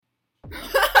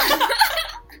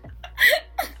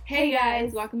Hey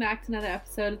guys, welcome back to another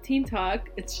episode of Teen Talk.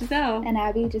 It's Giselle. And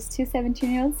Abby, just two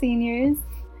 17-year-old seniors.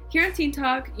 Here on Teen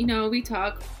Talk, we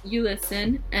talk, you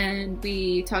listen, and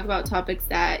we talk about topics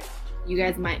that you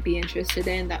guys might be interested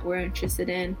in, that we're interested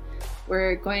in.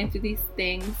 We're going through these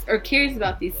things, or curious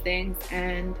about these things,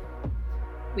 and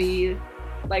we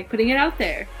like putting it out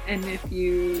there. And if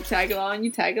you tag along, you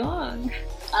tag along.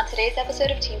 On today's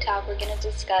episode of Teen Talk, we're going to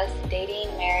discuss dating,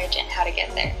 marriage, and how to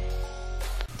get there.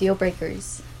 Deal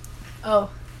breakers.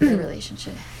 Oh, in a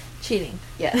relationship. Cheating.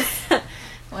 Yes.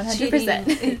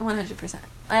 100%. 100%.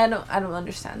 I don't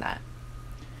understand that.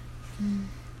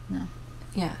 No.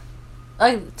 Yeah.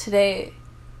 Like today,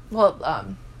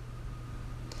 let's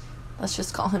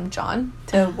just call him John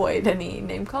to avoid any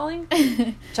name calling.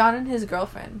 John and his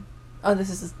girlfriend. Oh, this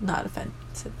is not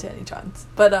offensive to any Johns,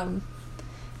 but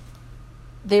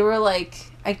they were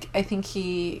like, I think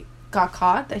he got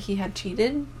caught that he had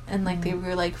cheated, and like they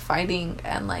were like fighting,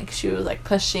 and like she was like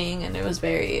pushing, and it was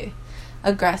very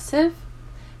aggressive.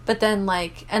 But then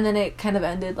and then it kind of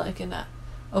ended like in a,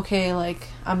 okay, like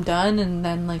I'm done, and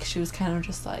then like she was kind of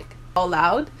just like all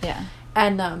loud. Yeah.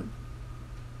 And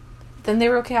then they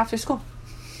were okay after school.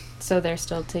 So they're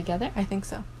still together? I think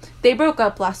so. They broke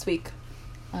up last week.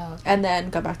 Oh. Okay. And then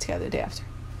got back together the day after.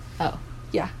 Oh.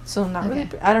 Yeah. So not really.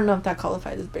 I don't know if that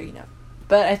qualifies as breaking up.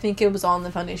 But I think it was all on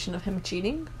the foundation of him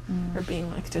cheating or being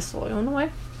like disloyal in a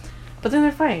way. But then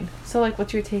they're fine. So like,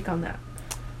 what's your take on that?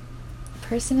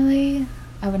 Personally,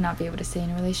 I would not be able to stay in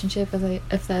a relationship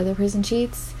if the other person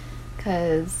cheats,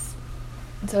 because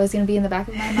it's always going to be in the back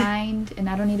of my mind, and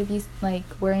I don't need to be like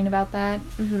worrying about that.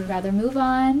 I'd rather move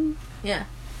on. Yeah.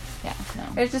 Yeah,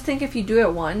 no. I just think if you do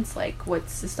it once, like,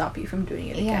 what's to stop you from doing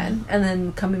it again? And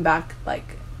then coming back,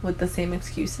 like, with the same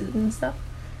excuses and stuff.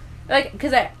 Like,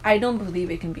 because I don't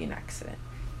believe it can be an accident.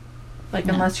 Like,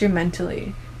 unless you're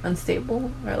mentally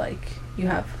unstable or, like, you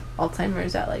have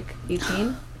Alzheimer's at, like,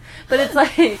 18. But it's,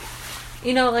 like,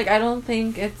 like, I don't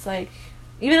think it's, like,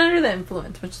 even under the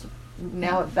influence, which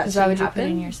now that shouldn't happen. Why would you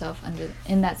put yourself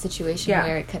in that situation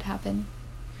where it could happen?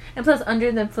 And plus, under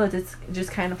the influence, it's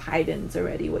just kind of heightens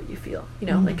already what you feel.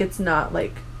 Like, it's not,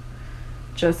 like,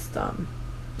 just,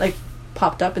 like,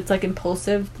 popped up. It's, like,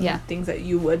 impulsive. Things that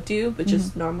you would do, but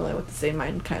just normally with the same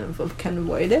mind kind of can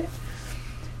avoid it.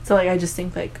 So, like, I just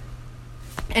think, like,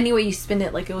 any way you spin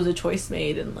it, like, it was a choice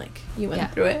made and, like, you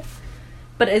went through it.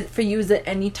 But for you, is it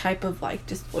any type of, like,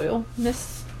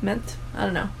 disloyalness meant? I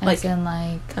don't know. As in,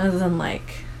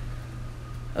 like...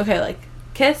 Okay, like,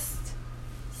 kiss...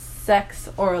 sex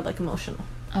or like emotional.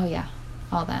 Oh yeah,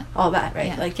 all that, right?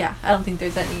 Yeah. Like, I don't think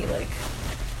there's any like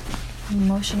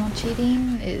emotional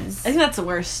cheating is, I think that's the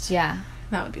worst. Yeah,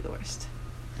 that would be the worst.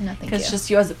 No, thank you. Because it's just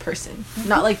you as a person,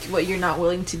 not like what you're not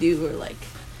willing to do or like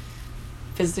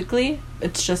physically.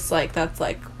 It's just like, that's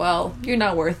like, well, you're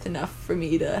not worth enough for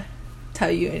me to tell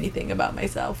you anything about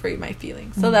myself or my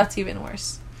feelings. So that's even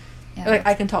worse. Yeah, like,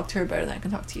 I can talk to her better than I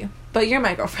can talk to you. But you're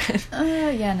my girlfriend.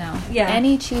 Yeah, no. Yeah.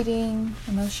 Any cheating,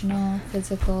 emotional,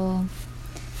 physical,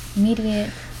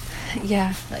 immediate.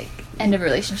 Yeah. Like, end of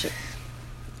relationship.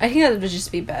 I think that would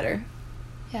just be better.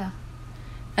 Yeah.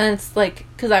 And it's, like,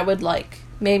 because I would, like,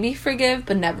 maybe forgive,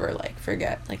 but never, like,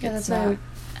 forget. Like, it's not...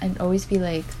 I'd always be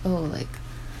like, oh, like,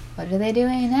 what are they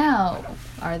doing now?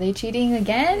 Are they cheating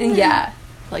again? Yeah.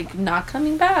 Like, not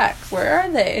coming back. Where are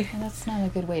they? And that's not a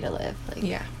good way to live. Like,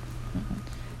 yeah.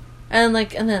 And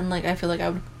then I feel like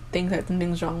I would think that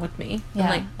something's wrong with me.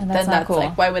 Yeah, and that's not cool.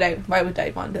 Like, why would I want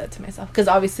to do that to myself? Because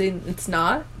obviously it's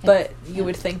not, but you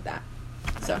would think that.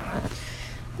 So,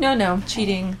 no,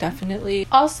 cheating, definitely.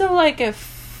 Also, like,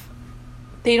 if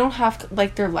they don't have,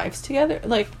 like, their lives together,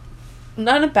 like,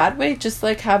 not in a bad way, just,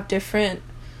 like, have different,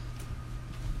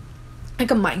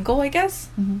 like, a mind goal, I guess.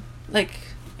 Like,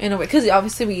 in a way. Because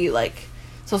obviously we, like,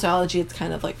 sociology, it's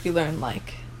kind of, like, we learn,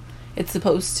 like, it's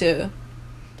supposed to...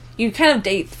 You kind of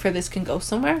date for this can go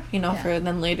somewhere, for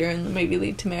then later and maybe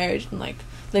lead to marriage and, like,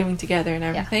 living together and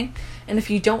everything. Yeah. And if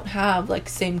you don't have, like,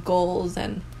 same goals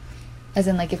and... As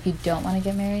in, like, if you don't want to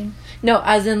get married? No,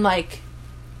 as in, like,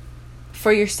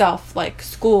 for yourself, like,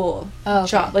 school,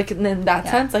 job. Like, in that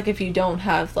sense, like, if you don't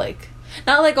have, like...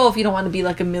 Not like, if you don't want to be,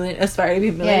 like, aspire to be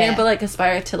a millionaire, but, like,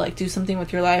 aspire to, like, do something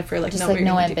with your life or, like, just, like,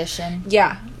 no ambition.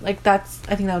 Yeah. Like, I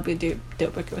think that would be a deal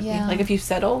breaker with me. Like, if you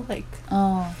settle, like...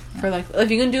 For, like, if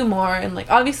you can do more and,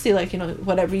 like, obviously, like,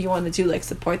 whatever you want to do, like,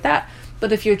 support that.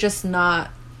 But if you're just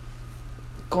not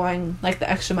going, like, the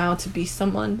extra mile to be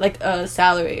someone, like, a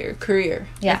salary or career.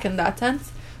 Yeah. Like, in that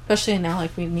sense. Especially now,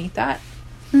 like, we need that.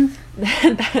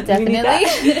 Definitely. We need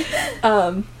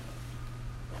that.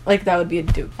 Like, that would be a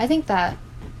dupe. I think that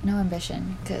no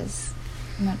ambition, because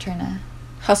I'm not trying to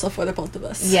hustle for the both of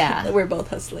us. Yeah. We're both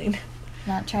hustling.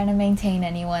 Not trying to maintain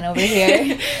anyone over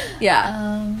here.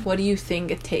 Yeah. What do you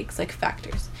think it takes, like,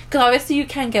 factors? Because obviously you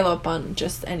can't give up on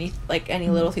just any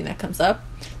little thing that comes up.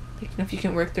 Like, if you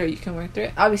can work through it, you can work through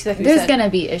it. Obviously, like there's gonna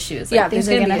be issues. Like, yeah, things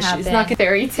there's are gonna gonna be issues. happen. It's not gonna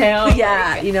fairy tale.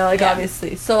 Yeah, you know, like,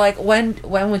 obviously. So, like, when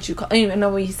would you call... I mean, I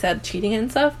know we said cheating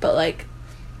and stuff, but, like,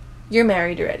 you're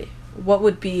married already. What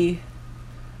would be...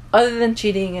 Other than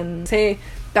cheating and say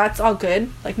that's all good,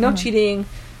 like, no cheating,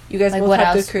 you guys like, both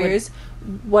have good else careers,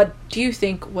 what do you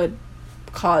think would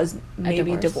cause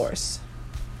maybe divorce?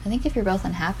 I think if you're both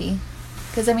unhappy.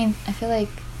 Because, I mean, I feel like...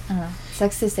 I don't know. It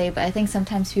sucks to say, but I think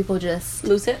sometimes people just...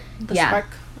 Lose it? The spark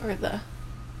or the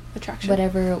attraction?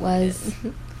 Whatever it was.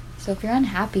 So if you're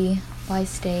unhappy, why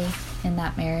stay in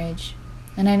that marriage?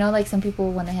 And I know, like, some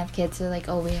people, when they have kids, they're like,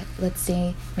 oh, let's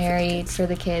stay married for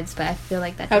the kids. But I feel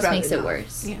like that just makes it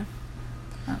worse. Yeah.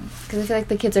 Because I feel like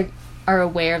the kids are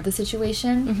aware of the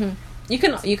situation. Mm-hmm.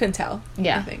 You can tell.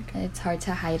 Yeah. I think. It's hard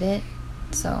to hide it.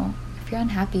 So if you're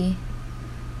unhappy,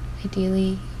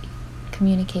 ideally...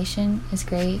 communication is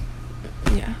great.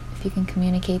 Yeah. If you can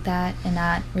communicate that and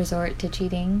not resort to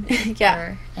cheating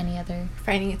or any other...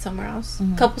 Finding it somewhere else.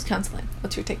 Couples counseling.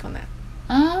 What's your take on that?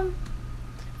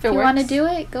 If you want to do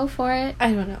it, go for it.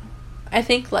 I don't know. I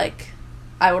think, like,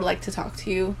 I would like to talk to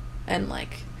you and,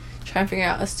 like, try and figure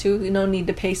out us two. You don't need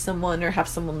to pay someone or have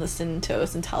someone listen to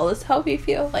us and tell us how we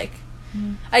feel. Like,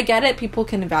 I get it. People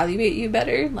can evaluate you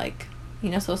better. Like, you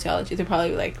know, sociology. They're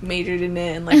probably, like, majored in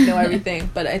it and, like, know everything.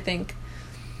 But I think...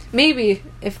 maybe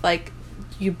if, like,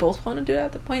 you both want to do it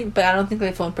at the point, but I don't think,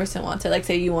 like, if one person wants it, like,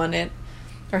 say you want it,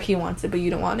 or he wants it, but you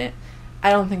don't want it,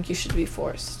 I don't think you should be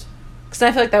forced. Because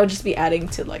I feel like that would just be adding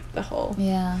to, like, the whole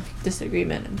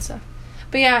disagreement and stuff.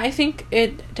 But, yeah, I think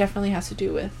it definitely has to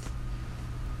do with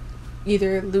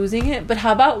either losing it, but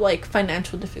how about, like,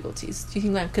 financial difficulties? Do you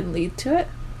think that could lead to it?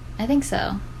 I think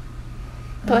so.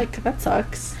 But, like, that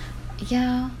sucks.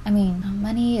 Yeah. I mean,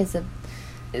 money is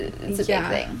it's a big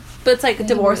thing. But it's like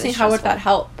divorcing, how would that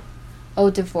help? Oh,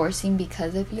 divorcing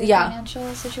because of your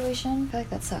financial situation? I feel like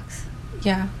that sucks.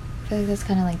 Yeah. I feel like that's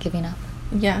kind of like giving up.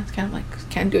 Yeah, it's kind of like,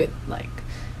 can't do it, like...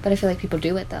 But I feel like people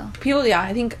do it, though. People,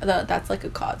 I think that's, like, a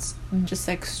cause. Just,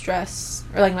 like, stress,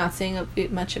 or, like, not seeing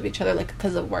much of each other, like,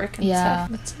 because of work and stuff.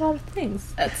 That's a lot of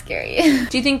things. That's scary.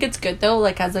 Do you think it's good, though,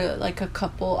 like, as a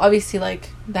couple, obviously, like,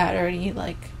 that already,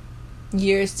 like,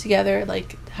 years together,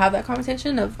 like, have that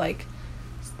conversation of, like,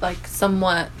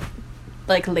 somewhat,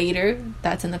 like, later,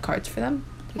 that's in the cards for them?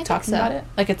 Like, talking about it?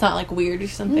 Like, it's not, like, weird or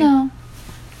something? No.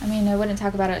 I mean, I wouldn't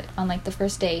talk about it on, like, the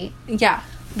first date. Yeah.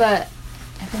 But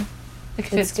I think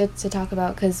like, it's good to talk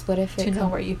about, because what if to know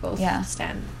where you both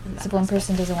stand. So one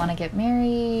person doesn't want to get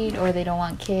married, or they don't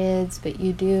want kids, but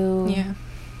you do. Yeah.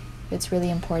 It's really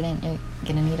important. You're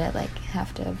gonna need to, like,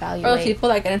 have to evaluate. Or people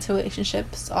that get into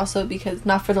relationships also because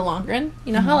not for the long run.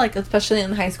 You know how, like, especially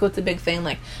in high school, it's a big thing.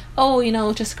 Like, oh, you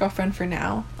know, just girlfriend for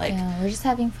now. Like, yeah, we're just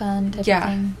having fun. Type of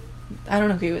thing. I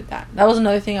don't agree with that. That was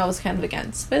another thing I was kind of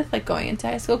against with, like, going into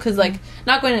high school. Because, like,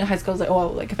 not going into high school, I was like, oh,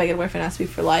 like, if I get a boyfriend, it has to be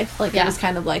for life. Like, it was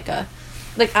kind of like a...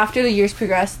 Like, after the years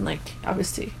progressed and, like,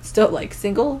 obviously still, like,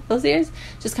 single those years,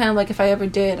 just kind of, like, if I ever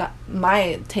did,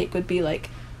 my take would be, like,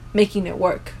 making it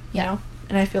work, you know?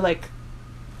 And I feel like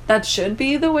that should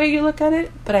be the way you look at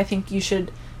it, but I think you should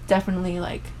definitely,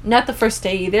 like, not the first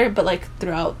day either, but, like,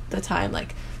 throughout the time,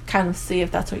 like, kind of see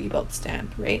if that's where you both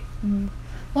stand, right?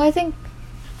 Well, I think,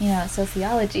 you know,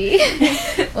 sociology,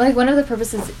 like, one of the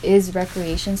purposes is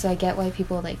recreation, so I get why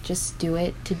people, like, just do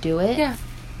it to do it. Yeah.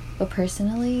 But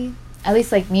personally, at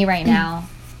least, like, me right now,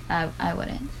 I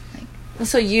wouldn't. Like,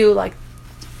 so you, like,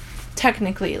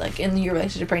 technically, like, in your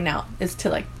relationship right now is to,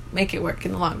 like, make it work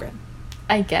in the long run.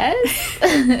 I guess.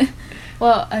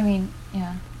 Well, I mean,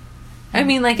 yeah. I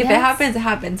mean, like, if it happens, it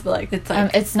happens, but, like, it's,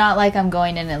 like... it's not like I'm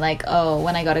going in and, like, oh,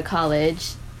 when I go to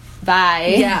college,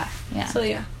 bye. Yeah. So,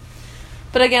 yeah.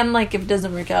 But, again, like, if it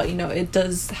doesn't work out, you know, it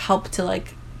does help to,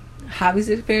 like, have these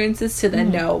experiences to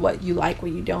then know what you like,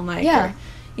 what you don't like. Yeah. Or,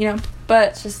 you know, but...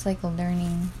 It's just, like,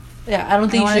 learning. Yeah, I don't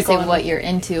think you should say what you're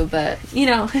into, but... You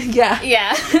know, yeah.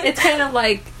 Yeah. It's kind of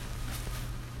like...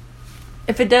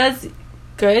 If it does,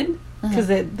 good...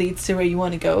 because it leads to where you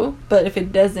want to go, but if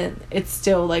it doesn't, it's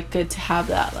still, like, good to have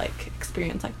that, like,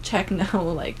 experience, like, check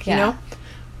no, like, you know,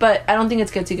 but I don't think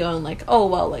it's good to go and, like, oh,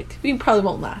 well, like, we probably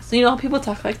won't last. So, you know, people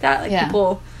talk like that, like,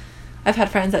 people, I've had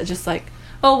friends that just, like,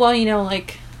 oh, well, you know,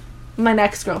 like, my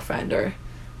next girlfriend, or,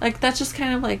 like, that's just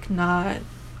kind of, like, not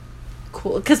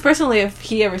cool, because personally, if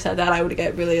he ever said that, I would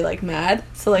get really, like, mad,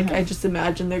 so, like, I just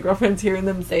imagine their girlfriends hearing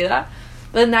them say that.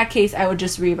 But in that case, I would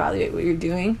just reevaluate what you're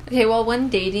doing. Okay, well, when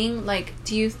dating, like,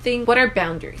 do you think... What are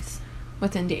boundaries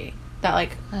within dating? that,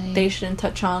 like, they shouldn't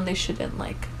touch on, they shouldn't,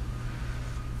 like,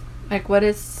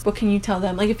 what can you tell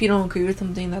them, like, if you don't agree with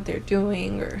something that they're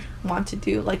doing or want to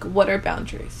do, like, what are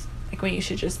boundaries? Like, when you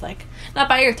should just, like, not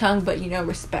bite your tongue, but, you know,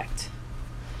 respect.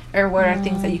 Or what are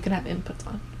things that you can have input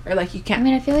on? Or, like, you can't. I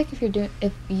mean, I feel like if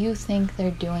you think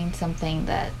they're doing something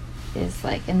that is,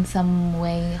 like, in some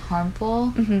way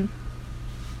harmful,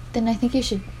 then I think you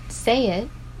should say it.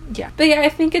 Yeah. But, yeah, I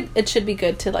think it should be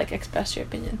good to, like, express your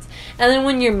opinions. And then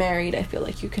when you're married, I feel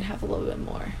like you can have a little bit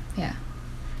more. Yeah.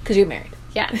 Because you're married.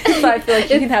 Yeah. So I feel like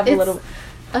you can have a little...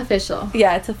 official.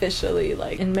 Yeah, it's officially,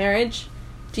 like, in marriage.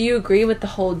 Do you agree with the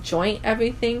whole joint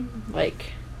everything?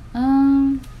 Like...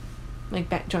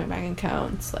 Like, joint bank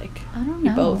accounts, like... I don't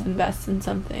know. You both invest in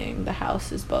something. The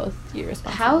house is both your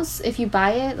responsibility. The house, if you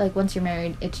buy it, like, once you're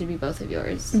married, it should be both of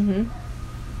yours.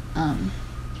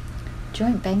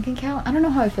 Joint bank account? I don't know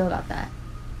how I feel about that.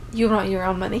 You want your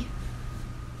own money?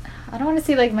 I don't want to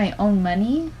say, like, my own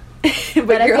money.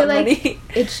 but I feel like money.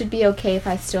 It should be okay if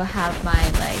I still have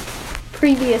my, like,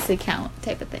 previous account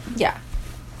type of thing. Yeah.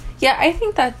 Yeah, I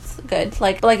think that's good.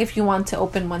 Like if you want to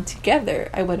open one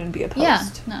together, I wouldn't be opposed. Yeah,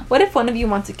 no. What if one of you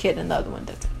wants a kid and the other one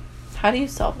doesn't? How do you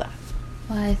solve that?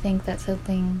 Well, I think that's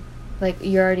something... Like,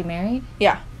 you're already married?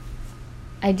 Yeah.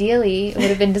 Ideally, it would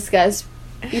have been discussed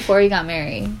before you got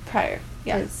married. Prior.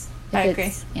 Yeah. I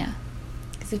agree. Yeah.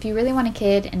 Because if you really want a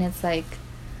kid and it's, like,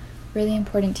 really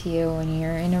important to you and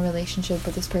you're in a relationship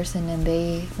with this person and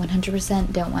they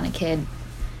 100% don't want a kid,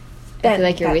 I feel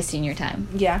like you're wasting your time.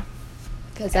 Yeah.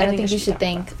 Because I don't think you should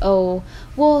think, oh,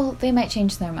 well, they might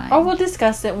change their mind. Or we'll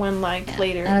discuss it when, like,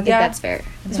 later. I don't think that's fair.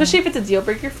 Especially if it's a deal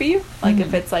breaker for you. Like,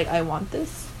 if it's, like, I want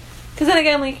this. Because then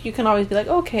again, like, you can always be like,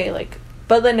 okay, like...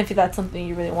 But then if that's something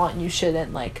you really want, you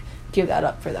shouldn't, like, give that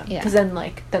up for them. Because then,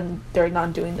 like, then they're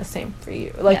not doing the same for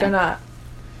you. Like, they're not...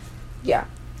 Yeah.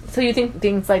 So you think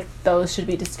things like those should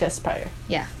be discussed prior?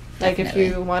 Yeah, like, definitely.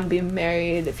 if you want to be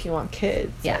married, if you want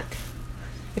kids. Yeah. Like,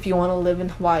 if you want to live in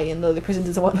Hawaii and the other person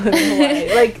doesn't want to live in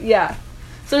Hawaii. Like, yeah.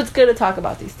 So it's good to talk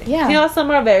about these things. Yeah. You know, some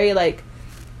are very, like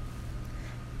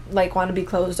want to be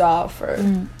closed off or...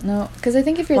 No, because I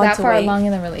think if you're that far along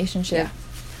in the relationship,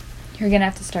 you're going to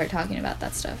have to start talking about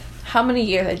that stuff. How many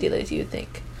years, ideally, do you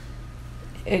think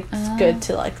it's good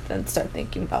to, like, then start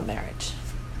thinking about marriage?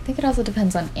 I think it also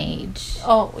depends on age.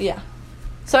 Oh, yeah.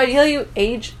 So ideally,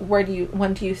 age,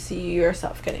 when do you see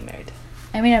yourself getting married?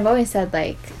 I mean, I've always said,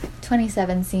 like,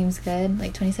 27 seems good,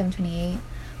 like 27, 28,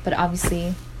 but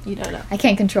obviously... You don't know. I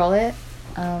can't control it.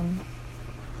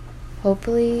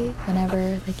 Hopefully,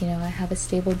 whenever, like, you know, I have a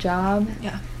stable job.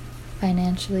 Yeah.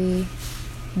 Financially,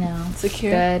 you know,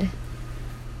 secure. Good.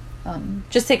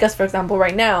 Just take us, for example,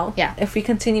 right now. Yeah. If we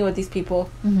continue with these people,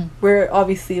 we're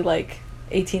obviously, like,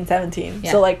 18, 17.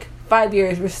 Yeah. So, like, 5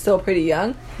 years, we're still pretty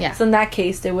young. Yeah. So in that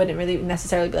case, they wouldn't really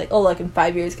necessarily be like, oh, like, in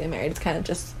 5 years, get married. It's kind of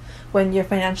just when you're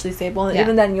financially stable. And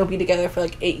even then, you'll be together for,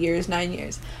 like, 8 years, 9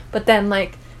 years. But then,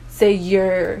 like, say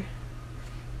you're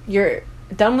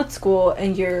done with school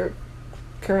and you're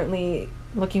currently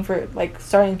looking for, like,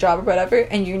 starting a job or whatever,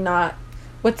 and you're not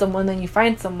with someone, then you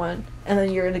find someone, and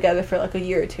then you're together for, like, a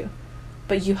year or two.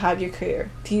 But you have your career.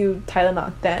 Do you tie the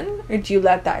knot then, or do you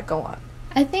let that go on?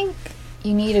 I think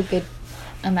you need a good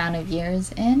amount of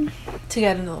years in to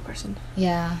get another person.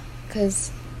 Yeah,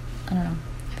 because I don't know,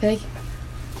 I feel like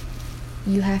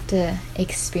you have to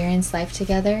experience life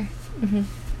together,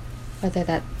 whether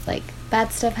that, like,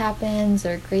 bad stuff happens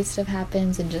or great stuff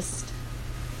happens, and just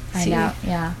find out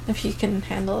if you can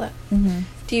handle it.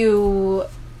 Do you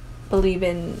believe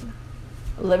in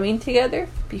living together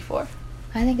before?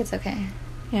 I think it's okay.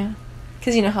 Yeah,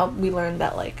 because you know how we learned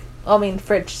that, like, I mean,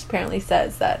 Fritch apparently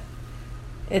says that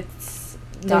it's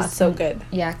not so good.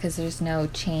 Yeah, because there's no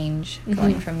change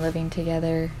going from living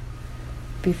together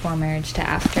before marriage to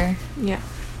after. Yeah.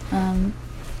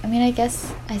 I mean, I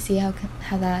guess I see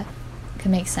how that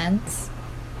can make sense,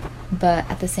 but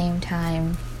at the same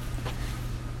time,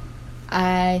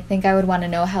 I think I would want to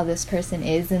know how this person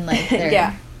is in, like,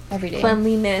 their everyday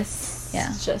cleanliness.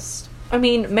 Yeah. Just, I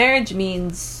mean, marriage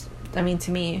means, I mean,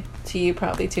 to me, to you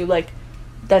probably too, like,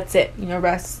 that's it, you know,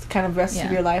 rest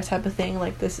of your life type of thing,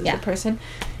 like, this is the person.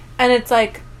 And it's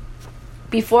like,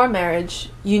 before marriage,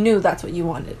 you knew that's what you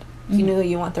wanted. You knew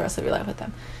you want the rest of your life with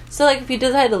them. So, like, if you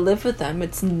decide to live with them,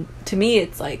 it's, to me,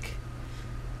 it's like,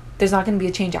 there's not going to be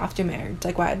a change after marriage.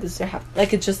 Like, why does there have,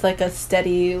 like, it's just, like, a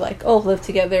steady, like, oh, live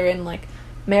together, and, like,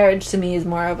 marriage to me is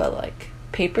more of a, like,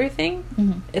 paper thing.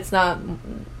 It's not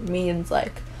means,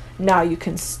 like, now you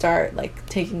can start, like,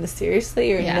 taking this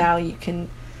seriously, or now you can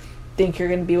think you're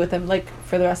going to be with them, like,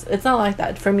 for the rest. It's not like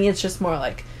that. For me, it's just more,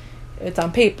 like, it's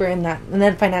on paper, and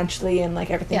then financially and, like,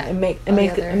 everything.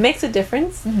 It makes a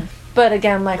difference. But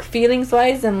again, like feelings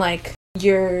wise and like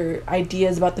your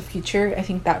ideas about the future, I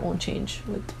think that won't change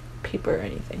with paper or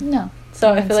anything. No.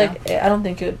 So I feel like I don't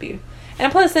think it would be.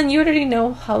 And plus, then you already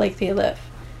know how like they live.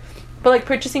 But like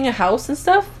purchasing a house and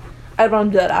stuff, I'd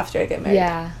want to do that after I get married.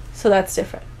 Yeah. So that's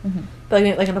different. Mm-hmm. But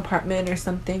like an apartment or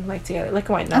something like together. Like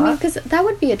why not? I mean, because that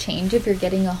would be a change if you're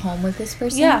getting a home with this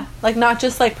person. Yeah, like not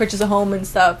just like purchase a home and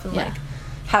stuff and Yeah. like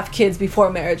have kids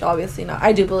before marriage. Obviously not.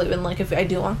 I do believe in like if I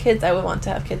do want kids, I would want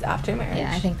to have kids after marriage.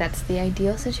 Yeah, I think that's the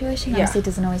ideal situation. Yeah. Obviously, it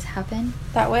doesn't always happen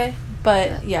that way.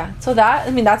 But yeah, so that,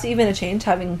 I mean, that's even a change,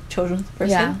 having children with a person.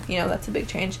 Yeah. You know, that's a big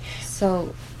change.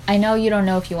 So I know you don't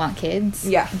know if you want kids.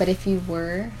 Yeah. But if you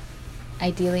were,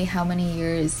 ideally, how many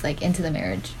years like into the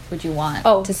marriage would you want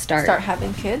to start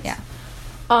having kids? Yeah.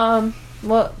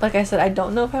 Well, like I said, I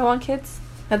don't know if I want kids.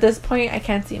 At this point, I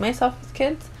can't see myself with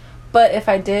kids. But if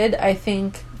I did, I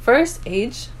think first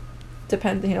age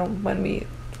depends, you know,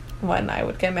 when I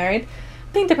would get married.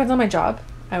 I think it depends on my job.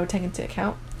 I would take into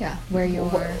account. Yeah, where you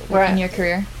were in your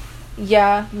career.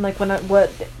 Yeah, like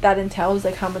what that entails,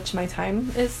 like how much my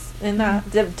time is in that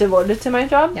devoted to my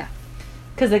job. Yeah.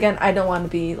 Because again, I don't want to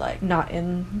be like not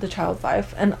in the child's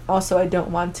life, and also I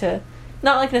don't want to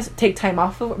not like take time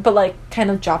off of, but like kind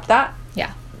of drop that.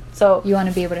 Yeah. So you want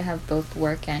to be able to have both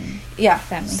work and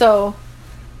family.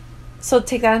 So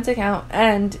take that into account,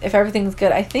 and if everything's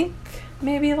good, I think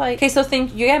maybe like okay. So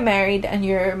think you get married,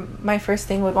 and my first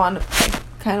thing would want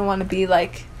like, kind of want to be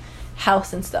like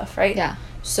house and stuff, right? Yeah.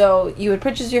 So you would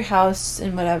purchase your house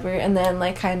and whatever, and then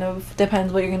like kind of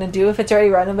depends what you're gonna do, if it's already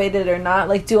renovated or not.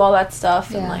 Like do all that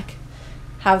stuff and like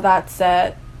have that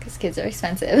set. Because kids are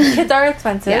expensive. Kids are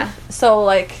expensive. Yeah. So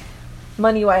like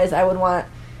money wise, I would want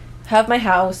have my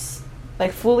house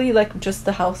like fully like just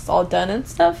the house all done and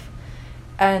stuff,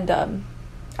 and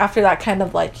after that kind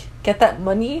of like get that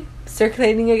money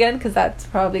circulating again, because that's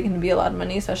probably gonna be a lot of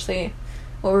money, especially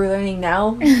what we're learning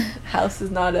now. House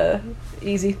is not a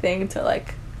easy thing to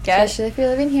like get, especially if you're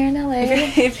living here in LA.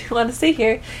 If you want to stay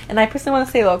here, and I personally want to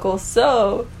stay local.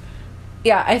 So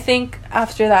yeah, I think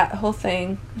after that whole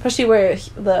thing, especially where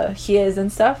he is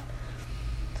and stuff,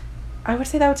 I would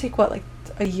say that would take what, like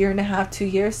a year and a half, 2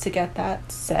 years to get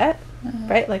that set,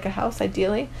 right? Like a house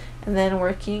ideally, and then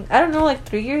working, I don't know, like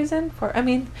 3 years in for, I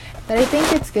mean, but I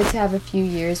think it's good to have a few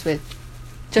years with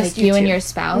just like you and your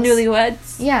spouse,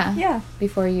 newlyweds. Yeah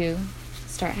before you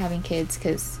start having kids,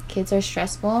 because kids are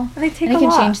stressful and they take and a it can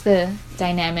lot. change the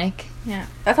dynamic. Yeah,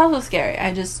 that's also scary.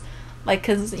 I just like,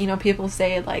 because you know people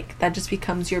say like that just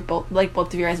becomes your both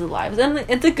of your guys' lives, and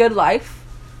it's a good life,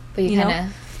 but you kind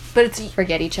of but it's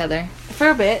forget each other for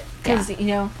a bit, because you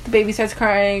know the baby starts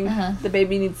crying, the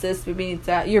baby needs this, the baby needs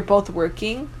that, you're both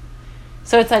working,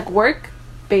 so it's like work,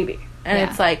 baby, and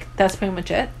it's like that's pretty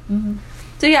much it.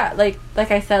 So yeah, like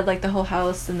I said, like the whole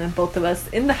house, and then both of us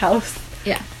in the house,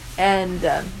 and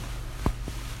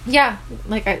yeah,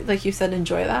 like you said,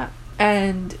 enjoy that.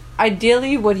 And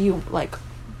ideally, what do you like,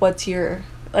 what's your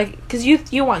like, because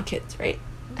you want kids, right?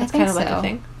 That's kind of like a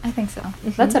thing. I think so.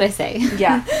 That's what I say.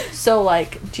 Yeah. So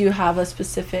like, do you have a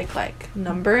specific like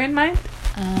number in mind?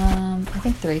 I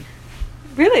think 3.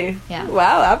 Really? Yeah.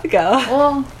 Wow, Abigail.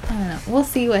 Well, I don't know. We'll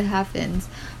see what happens.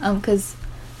 Because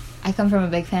I come from a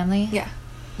big family. Yeah.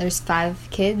 There's 5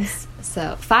 kids,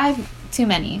 so 5 too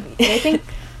many. So I think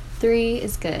 3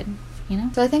 is good. You know.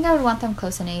 So I think I would want them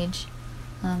close in age.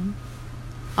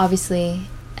 Obviously,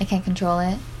 I can't control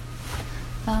it.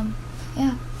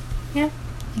 Yeah. I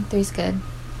think 3 is good.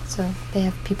 So they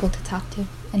have people to talk to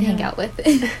and hang out with.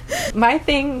 My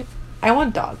thing, I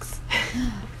want dogs.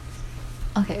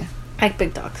 Okay. Like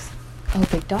big dogs. Oh,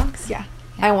 big dogs? Yeah.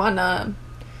 I want a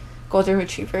golden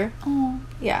retriever. Oh.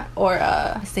 Yeah. Or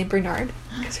a Saint Bernard.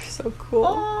 Because they're so cool.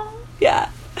 Oh. Yeah.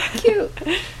 Cute.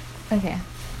 Okay.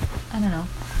 I don't know.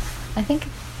 I think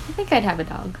I'd have a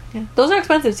dog. Yeah. Those are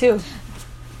expensive too.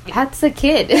 That's a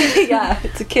kid. Yeah,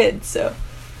 it's a kid, so.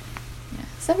 Yeah.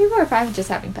 Some people are fine with just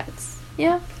having pets.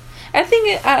 Yeah. I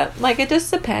think it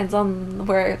just depends on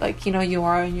where, like, you know, you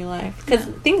are in your life, because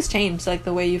things change, like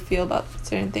the way you feel about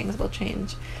certain things will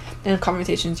change, and the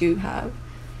conversations you have.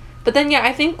 But then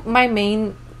I think my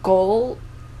main goal,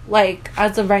 like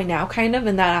as of right now, kind of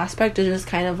in that aspect, is just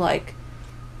kind of like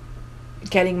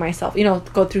getting myself, you know,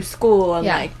 go through school and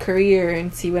like career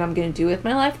and see what I'm gonna do with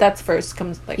my life. That's first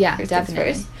comes like first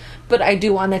definitely. First. But I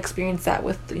do want to experience that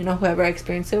with, you know, whoever I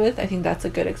experience it with. I think that's a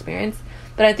good experience.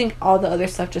 But I think all the other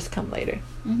stuff just come later.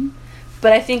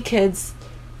 But I think kids,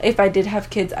 if I did have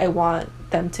kids, I want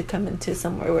them to come into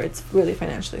somewhere where it's really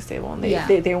financially stable, and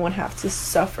they won't have to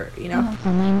suffer, you know.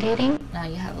 Online dating. Now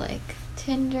you have like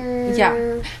Tinder.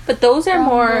 Yeah, but those are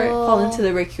Bumble. more fall into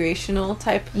the recreational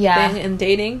type thing in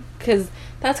dating, because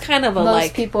that's kind of a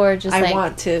Most people are just I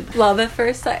want to love at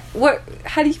first sight.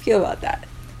 How do you feel about that?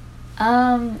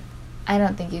 I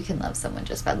don't think you can love someone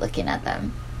just by looking at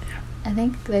them. I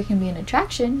think there can be an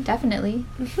attraction, definitely.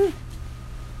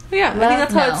 Yeah, I think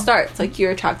that's how it starts. Like,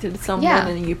 you're attracted to someone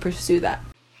and you pursue that.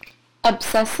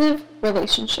 Obsessive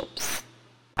relationships.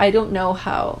 I don't know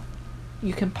how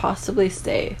you can possibly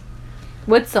stay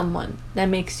with someone that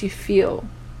makes you feel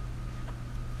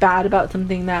bad about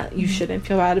something that you shouldn't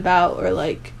feel bad about, or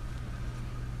like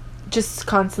just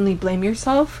constantly blame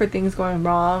yourself for things going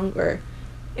wrong. Or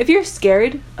if you're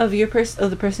scared of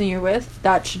the person you're with,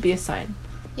 that should be a sign.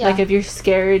 Like, if you're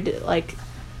scared, like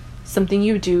something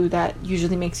you do that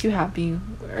usually makes you happy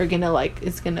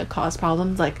is gonna cause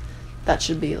problems, like that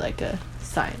should be like a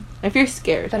sign. If you're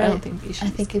scared, but I don't think you should.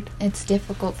 I think it's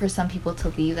difficult for some people to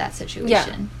leave that situation.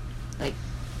 Yeah. Like,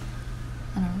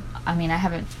 I don't know. I mean, I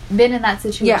haven't been in that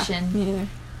situation. Yeah, me neither.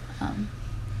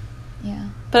 Yeah.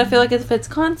 But I feel like if it's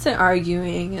constant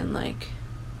arguing and like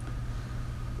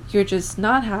you're just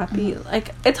not happy,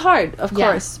 like it's hard, of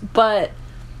course, but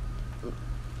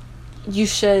you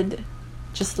should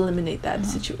just eliminate that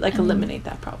situation, like eliminate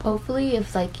that problem. Hopefully,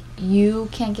 if like you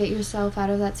can't get yourself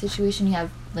out of that situation, you have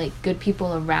like good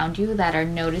people around you that are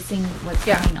noticing what's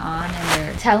going on and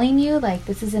they're telling you like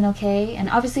this isn't okay. And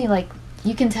obviously, like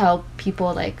you can tell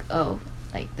people like, oh,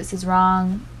 like this is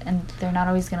wrong, and they're not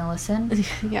always gonna listen.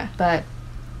 Yeah. But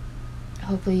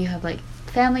hopefully, you have like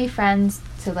family, friends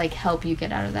to like help you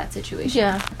get out of that situation.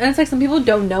 Yeah. And it's like some people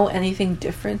don't know anything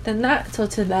different than that, so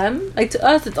to them, like to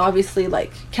us, it's obviously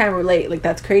like can't relate, like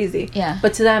that's crazy. Yeah.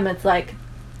 But to them, it's like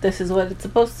this is what it's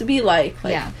supposed to be like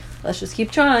let's just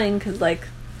keep trying, because like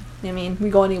I mean, we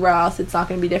go anywhere else, it's not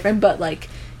going to be different. But like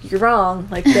you're wrong,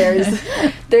 like there's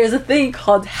a thing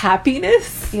called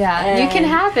happiness. Yeah, you can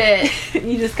have it.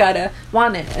 You just gotta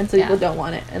want it, and so people don't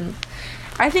want it. And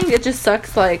I think it just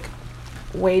sucks, like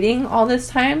waiting all this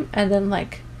time and then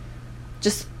like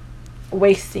just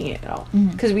wasting it all,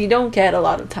 because we don't get a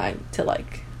lot of time to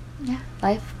like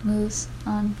life moves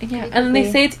on. And then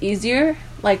they say it's easier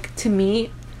like to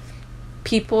meet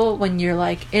people when you're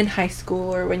like in high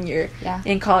school or when you're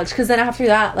in college, because then after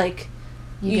that like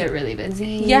you get really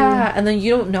busy, and then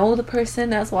you don't know the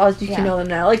person as well as you can know them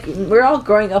now. Like we're all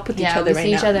growing up with each other right now. We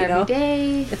see each other every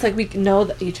day. It's like we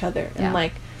know each other, and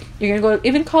like you're gonna go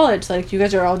even college, like you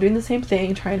guys are all doing the same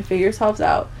thing, trying to figure yourselves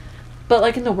out. But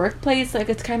like in the workplace, like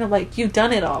it's kind of like you've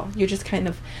done it all. You're just kind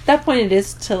of at that point it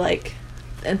is to like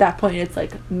at that point it's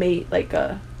like mate, like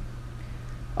a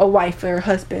wife or a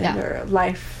husband or a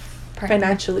life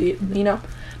financially, you know.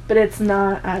 But it's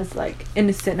not as like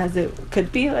innocent as it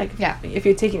could be, like if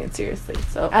you're taking it seriously.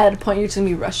 So at a point you're just gonna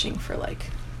be rushing for like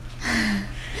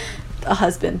a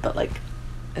husband, but like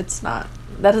it's not,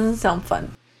 that doesn't sound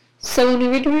fun. So when we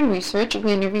were doing research,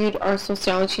 we interviewed our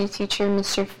sociology teacher,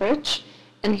 Mr. Fritch,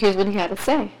 and here's what he had to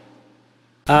say.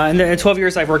 In the 12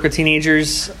 years I've worked with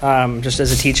teenagers, just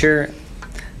as a teacher,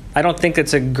 I don't think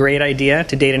it's a great idea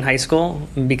to date in high school,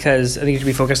 because I think you should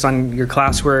be focused on your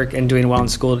classwork and doing well in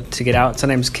school to get out.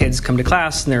 Sometimes kids come to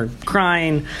class and they're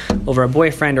crying over a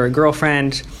boyfriend or a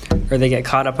girlfriend, or they get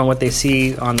caught up on what they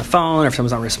see on the phone, or if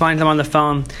someone's not responding to them on the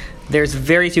phone. There's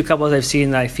very few couples I've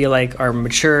seen that I feel like are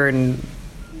mature and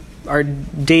are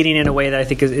dating in a way that I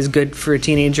think is good for a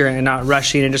teenager, and not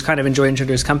rushing and just kind of enjoying each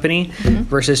other's company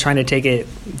versus trying to take it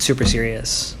super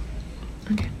serious.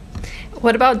 Okay.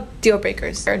 What about deal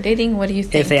breakers or dating? What do you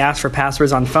think? If they ask for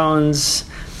passwords on phones,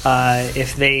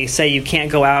 if they say you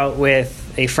can't go out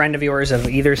with a friend of yours of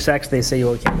either sex, they say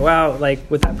you can't go out like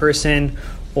with that person,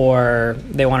 or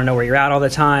they want to know where you're at all the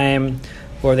time,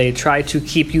 or they try to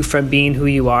keep you from being who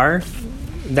you are,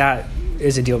 that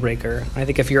is a deal breaker. I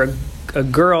think if you're a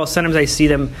girl, sometimes I see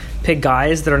them pick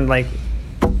guys that are like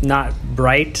not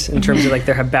bright in terms of like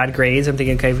they have bad grades. I'm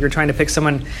thinking, okay, if you're trying to pick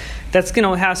someone that's going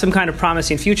to have some kind of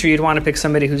promising future, you'd want to pick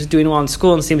somebody who's doing well in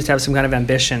school and seems to have some kind of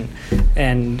ambition.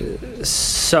 And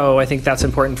so I think that's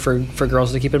important for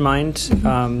girls to keep in mind,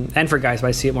 and for guys, but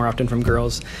I see it more often from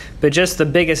girls. But just the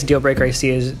biggest deal breaker I see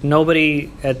is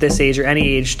nobody at this age or any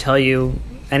age tell you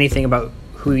anything about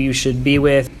who you should be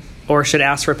with, or should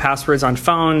ask for passwords on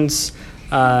phones,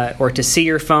 or to see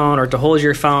your phone, or to hold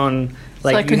your phone.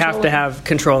 Like you have to have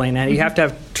controlling, and you have to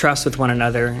have trust with one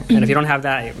another. And if you don't have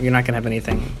that, you're not going to have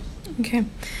anything. Okay.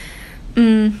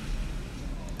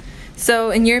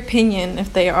 So in your opinion,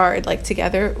 if they are like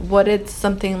together, what is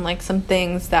something like some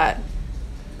things that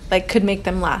like could make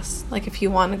them last? Like if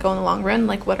you want to go in the long run,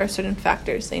 like what are certain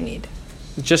factors they need?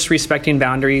 Just respecting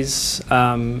boundaries,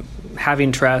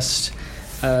 having trust,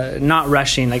 not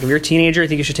rushing. Like if you're a teenager, I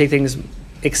think you should take things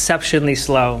exceptionally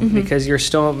slow because you're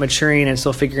still maturing and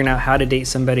still figuring out how to date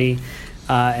somebody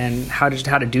and how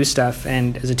to do stuff.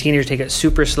 And as a teenager, take it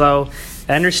super slow.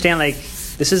 I understand, like,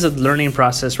 this is a learning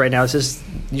process right now.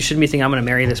 You shouldn't be thinking, I'm going to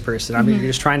marry this person. You're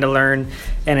just trying to learn,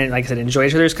 and like I said, enjoy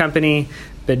each other's company,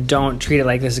 but don't treat it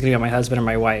like this is going to be my husband or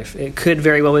my wife. It could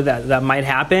very well be that might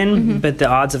happen, but the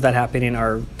odds of that happening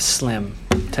are slim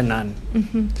to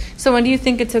none. So when do you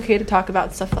think it's okay to talk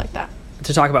about stuff like that?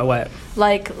 To talk about what?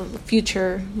 Like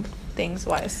future things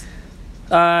wise.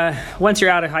 Once you're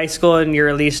out of high school and you're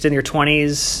at least in your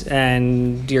 20s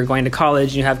and you're going to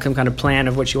college, you have some kind of plan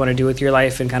of what you want to do with your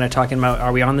life and kind of talking about,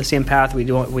 are we on the same path? We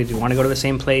do want to go to the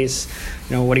same place.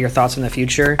 What are your thoughts in the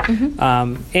future?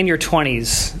 In your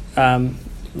 20s,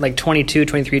 like 22,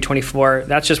 23, 24,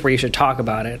 that's just where you should talk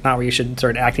about it, not where you should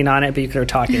start acting on it, but you could start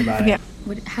talking about it.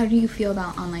 How do you feel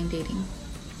about online dating?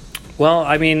 Well,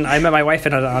 I mean, I met my wife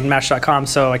on Match.com,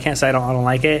 so I can't say I don't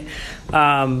like it.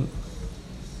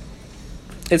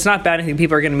 It's not bad. I think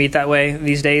people are going to meet that way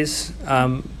these days.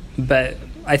 But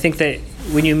I think that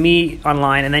when you meet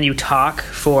online and then you talk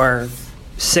for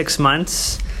 6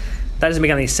 months, that doesn't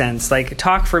make any sense. Like,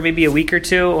 talk for maybe a week or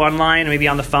two online, maybe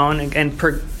on the phone, and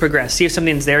progress. See if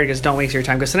something's there, because don't waste your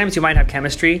time. Because sometimes you might have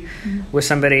chemistry with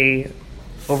somebody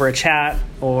over a chat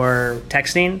or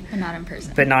texting, but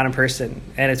not in person.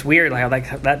 And it's weird,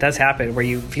 like that does happen, where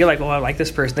you feel like, oh, I like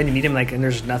this person, then you meet him, like, and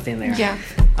there's nothing there.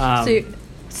 So you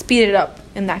speed it up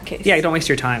in that case. Yeah, don't waste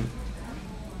your time,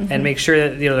 and make sure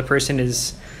that the person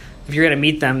is, if you're going to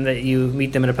meet them, that you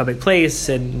meet them in a public place.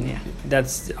 And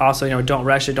that's also, don't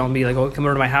rush it. Don't be like, oh, come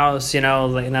over to my house,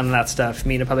 like, none of that stuff.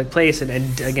 Meet in a public place,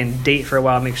 and again, date for a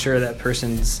while. Make sure that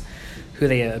person's who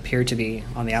they appear to be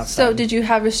on the outside. So did you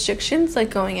have restrictions,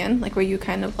 like, going in? Like, were you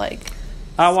kind of like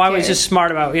well, I was just smart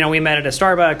about, we met at a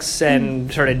Starbucks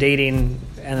and started dating,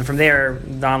 and then from there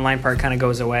the online part kind of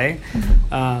goes away.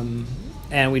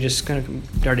 And we just kind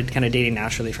of started kind of dating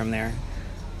naturally from there.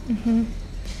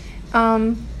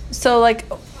 So, like,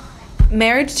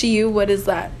 marriage to you, what does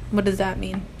that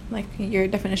mean? Like, your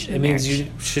definition of marriage? It means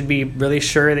you should be really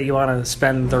sure that you want to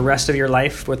spend the rest of your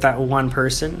life with that one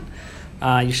person.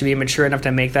 You should be mature enough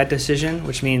to make that decision,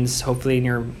 which means hopefully in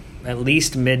your at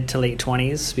least mid to late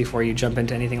 20s before you jump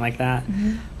into anything like that.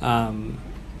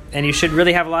 And you should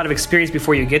really have a lot of experience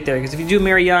before you get there, because if you do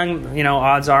marry young,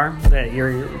 odds are that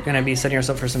you're going to be setting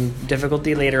yourself for some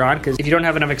difficulty later on, because if you don't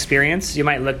have enough experience, you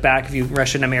might look back, if you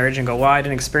rush into marriage and go, well, I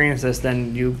didn't experience this,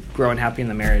 then you grow unhappy in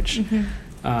the marriage.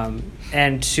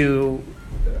 And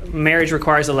marriage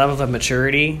requires a level of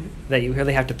maturity that you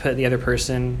really have to put the other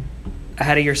person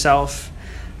ahead of yourself.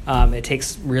 It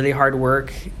takes really hard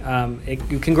work.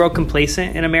 You can grow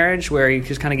complacent in a marriage, where you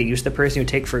just kind of get used to the person. You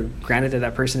take for granted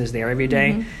that person is there every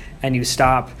day, and you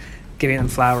stop giving them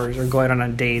flowers or going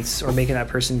on dates or making that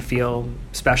person feel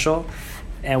special.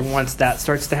 And once that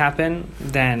starts to happen,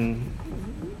 then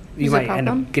you might end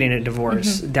up getting a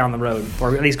divorce down the road,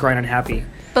 or at least growing unhappy.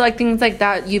 But, like, things like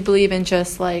that, you believe in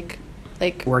just like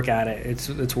work at it.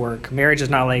 It's work. Marriage is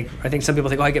not like, I think some people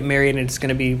think, oh, I get married and it's going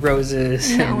to be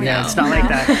roses. No, it's not like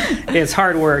that. It's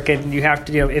hard work, and you have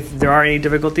to, if there are any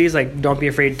difficulties, like, don't be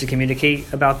afraid to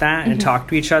communicate about that and talk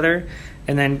to each other,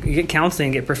 and then get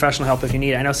counseling, get professional help if you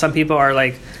need it. I know some people are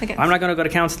like, I'm not going to go to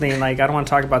counseling, like, I don't want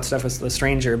to talk about stuff with a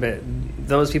stranger, but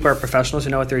those people are professionals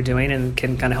who know what they're doing and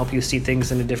can kind of help you see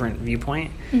things in a different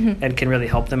viewpoint, and can really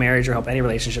help the marriage or help any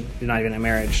relationship, not even a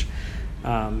marriage.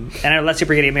 And less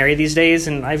people are getting married these days,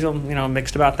 and I feel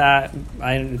mixed about that.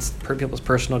 It's people's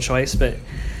personal choice, but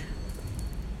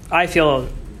I feel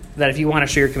that if you want to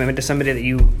show your commitment to somebody, that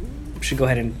you should go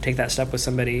ahead and take that step with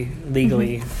somebody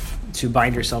legally to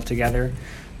bind yourself together,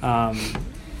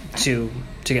 to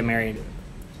get married.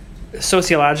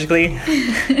 Sociologically,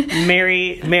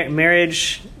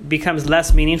 marriage becomes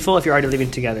less meaningful if you're already living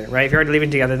together, right? If you're already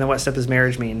living together, then what step does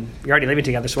marriage mean? You're already living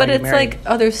together, so why are you married? But it's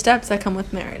like other steps that come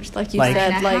with marriage, like you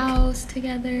said, in a house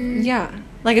together. Yeah,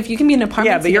 like if you can be in an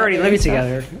apartment. Yeah, but you're already living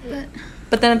together.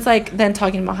 But then it's like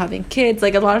talking about having kids,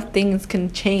 like a lot of things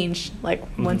can change, like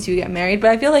once you get married. But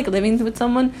I feel like living with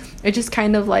someone, it just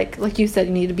kind of like you said,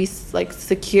 you need to be like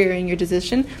secure in your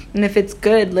decision. And if it's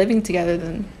good living together,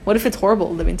 then what if it's horrible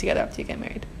living together after you get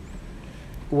married?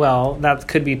 Well, that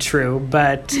could be true,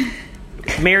 but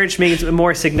marriage makes a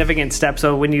more significant step.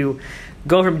 So when you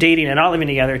go from dating and not living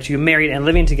together to married and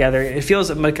living together, it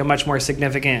feels like a much more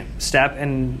significant step,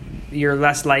 and you're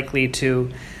less likely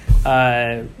to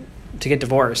get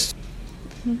divorced.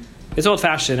 It's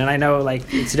old-fashioned, and I know, like,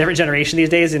 it's a different generation these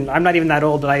days, and I'm not even that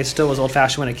old, but I still was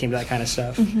old-fashioned when it came to that kind of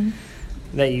stuff.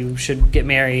 That you should get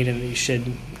married, and you should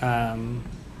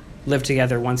live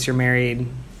together once you're married,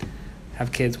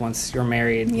 have kids once you're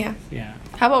married. Yeah. Yeah.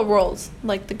 How about roles?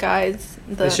 Like the guys?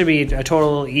 There should be a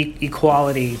total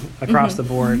equality across the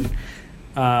board.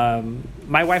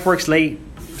 My wife works late.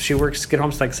 She get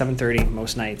home to like 7:30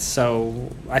 most nights.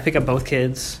 So I pick up both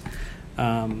kids.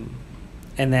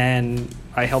 And then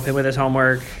I help him with his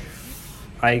homework.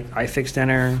 I fix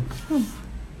dinner.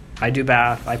 I do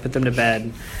bath. I put them to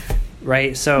bed.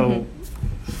 Right? So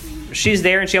she's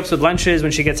there and she helps with lunches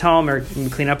when she gets home or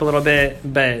clean up a little bit.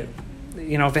 But,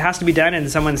 you know, if it has to be done and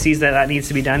someone sees that needs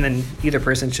to be done, then either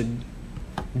person should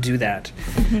do that.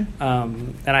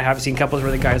 And I have seen couples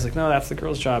where the guy's like, no, that's the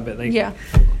girl's job. But, like,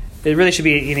 it really should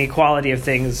be an equality of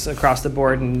things across the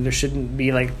board. And there shouldn't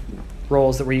be, like,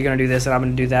 roles that where you're going to do this and I'm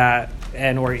going to do that.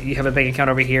 And or you have a bank account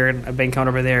over here and a bank account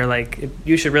over there. Like,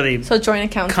 you should really joint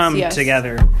accounts come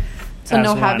together. So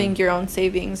no having your own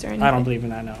savings or anything. I don't believe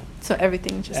in that, no. So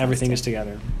everything is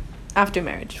together. After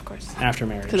marriage, of course. After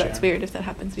marriage, because that's weird if that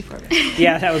happens before marriage.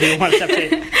 Yeah, that would be one step.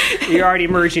 You're already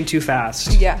merging too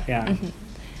fast. Yeah.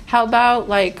 How about,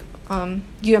 like,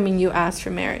 you asked for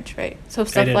marriage, right? So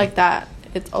stuff like that,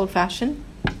 it's old-fashioned,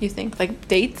 you think? Like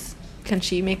dates? Can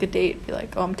she make a date, be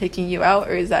like, oh, I'm taking you out,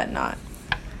 or is that not?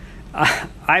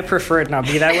 I prefer it not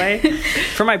be that way.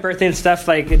 For my birthday and stuff,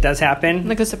 like, it does happen.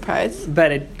 Like a surprise?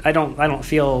 But I don't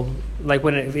feel like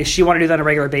if she wanted to do that on a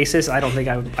regular basis, I don't think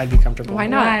I'd be comfortable. Why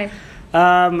not?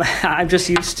 I'm just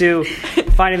used to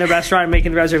finding the restaurant and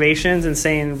making the reservations and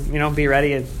saying, you know, be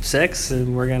ready at 6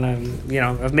 and we're going to, you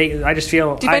know, I just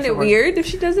feel... Do you find it weird if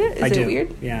she does it? Is it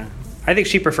weird? Yeah. I think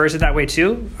she prefers it that way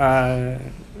too.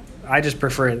 I just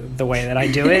prefer the way that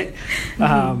I do it.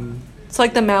 It's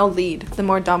like the male lead. The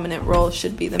more dominant role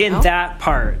should be the male. In that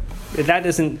part. That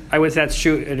doesn't... I would say that's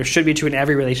true. It should be true in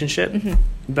every relationship.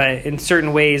 But in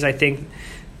certain ways, I think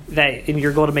that in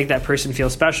your goal to make that person feel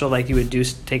special, like you would take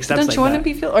steps like that. Don't you want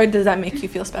to or does that make you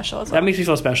feel special as well? That makes me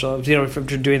feel special, you know, for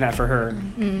doing that for her.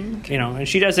 You know, and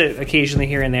she does it occasionally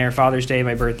here and there. Father's Day,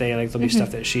 my birthday, like there'll be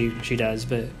stuff that she does.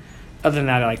 But other than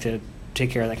that, I like to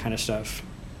take care of that kind of stuff.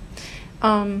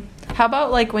 How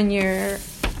about, like, when you're,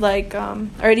 like,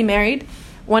 already married,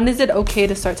 when is it okay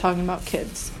to start talking about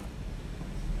kids?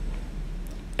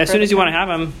 As soon as you want to have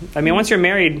them. I mean, once you're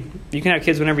married, you can have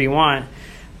kids whenever you want.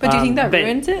 But do you think that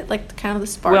ruins it? Like, kind of the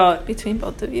spark between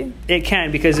both of you? It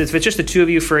can, because if it's just the two of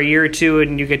you for a year or two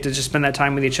and you get to just spend that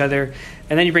time with each other,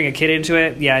 and then you bring a kid into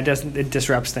it, it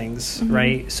disrupts things,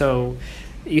 right? So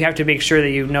you have to make sure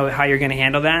that you know how you're going to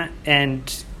handle that. And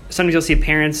sometimes you'll see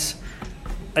parents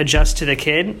adjust to the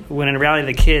kid when in reality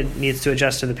the kid needs to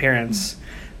adjust to the parents.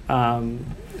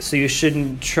 So you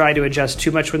shouldn't try to adjust too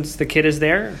much once the kid is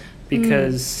there,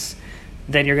 because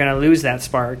then you're going to lose that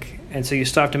spark. And so you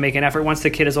still have to make an effort once the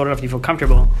kid is old enough and you feel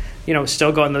comfortable, you know,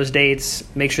 still go on those dates,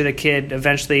 make sure the kid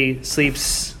eventually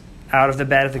sleeps out of the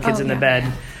bed if the kid's in the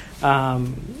bed,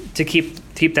 to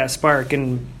keep that spark.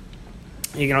 And,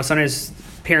 you know, sometimes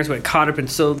parents get caught up in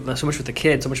so much with the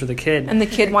kid. And the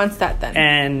kid wants that then.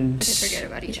 And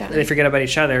they forget about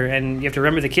each other. And you have to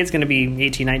remember the kid's going to be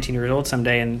 18, 19 years old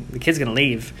someday, and the kid's going to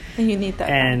leave. And you need that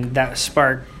And back. that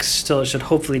spark still should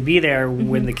hopefully be there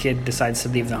when the kid decides to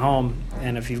leave the home.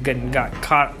 And if you've got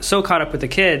caught up with the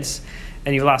kids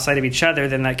and you've lost sight of each other,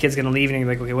 then that kid's going to leave and you're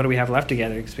like, okay, what do we have left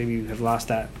together? Because maybe you have lost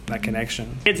that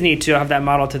connection. Kids need to have that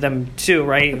model to them too,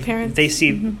 right? The parents. If they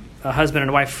see a husband and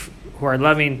a wife who are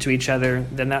loving to each other,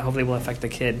 then that hopefully will affect the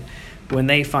kid when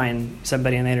they find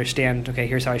somebody and they understand, okay,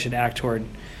 here's how I should act toward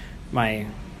my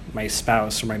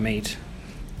spouse or my mate.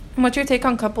 And what's your take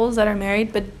on couples that are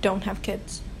married but don't have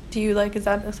kids? Do you is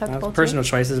that acceptable? Personal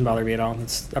choice doesn't bother me at all.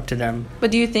 It's up to them.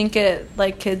 But do you think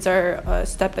kids are a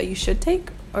step that you should take,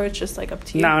 or it's just up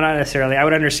to you? No, not necessarily. I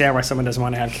would understand why someone doesn't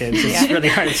want to have kids. It's really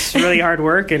hard. It's really hard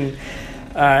work, and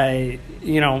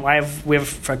you know, we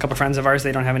have a couple of friends of ours.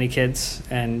 They don't have any kids,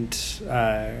 and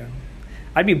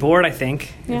I'd be bored. I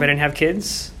think if I didn't have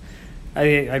kids.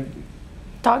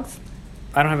 Dogs.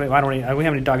 We have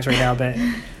any dogs right now,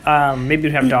 but maybe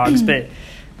we'd have dogs. But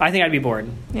I think I'd be bored.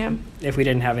 Yeah. If we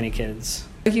didn't have any kids.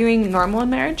 Arguing normal in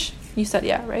marriage? You said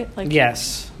right?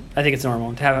 Yes, I think it's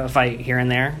normal to have a fight here and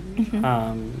there.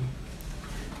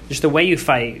 Just the way you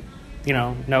fight. You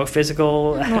know, no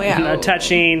physical, no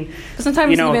touching.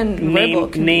 Sometimes even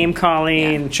name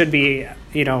calling should be,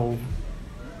 you know,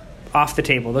 off the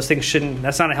table. Those things shouldn't.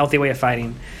 That's not a healthy way of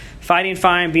fighting. Fighting,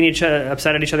 fine. Being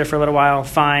upset at each other for a little while,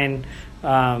 fine.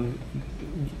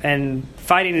 And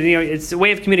fighting, you know, it's a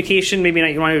way of communication. Maybe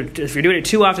not. You want to. If you're doing it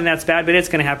too often, that's bad. But it's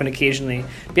going to happen occasionally.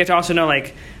 But you have to also know,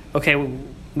 like, okay,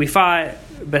 we fought,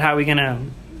 but how are we going to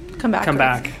come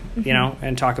back? You know,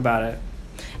 and talk about it.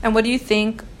 And what do you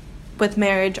think? with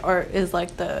marriage is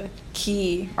like the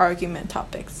key argument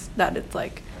topics that it's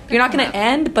like you're not going to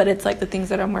end, but it's like the things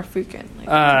that are more frequent.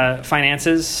 Like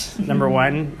finances, number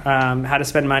one. How to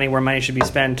spend money, where money should be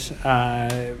spent.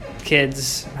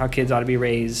 Kids, how kids ought to be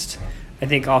raised. I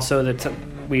think also that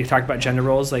we talked about gender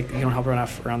roles, like you don't help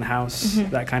enough around the house.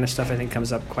 That kind of stuff I think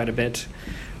comes up quite a bit.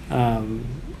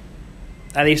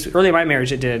 At least early in my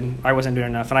marriage it did. I wasn't doing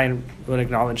enough, and I would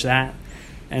acknowledge that.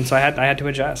 And so I had to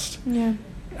adjust. Yeah.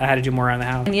 I had to do more around the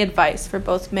house. Any advice for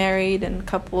both married and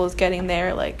couples getting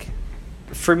there, like?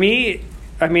 For me,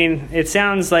 I mean, it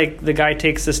sounds like the guy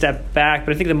takes a step back,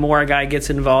 but I think the more a guy gets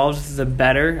involved, the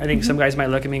better. I think some guys might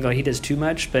look at me and go, he does too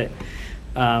much, but,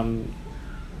 for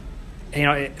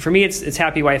me, it's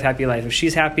happy wife, happy life. If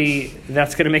she's happy,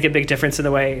 that's going to make a big difference in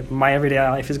the way my everyday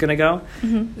life is going to go.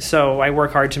 So I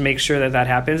work hard to make sure that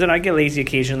happens, and I get lazy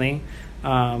occasionally,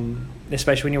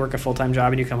 especially when you work a full-time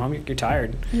job and you come home, you're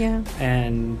tired. Yeah.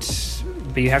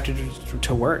 But you have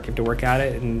to work. You have to work at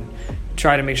it and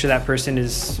try to make sure that person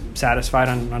is satisfied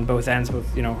on both ends.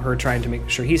 Both, her trying to make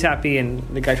sure he's happy and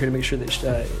the guy trying to make sure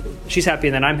that she's happy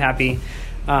and then I'm happy.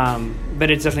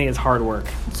 But it's hard work.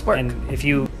 It's work. And if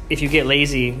you get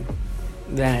lazy,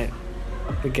 then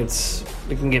it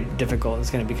can get difficult.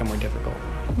 It's going to become more difficult.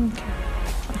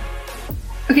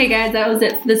 Okay, guys, that was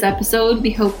it for this episode.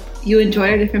 We hope you enjoyed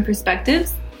our different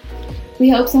perspectives. We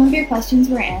hope some of your questions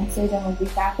were answered, and we'll be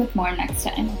back with more next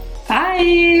time.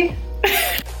 Bye!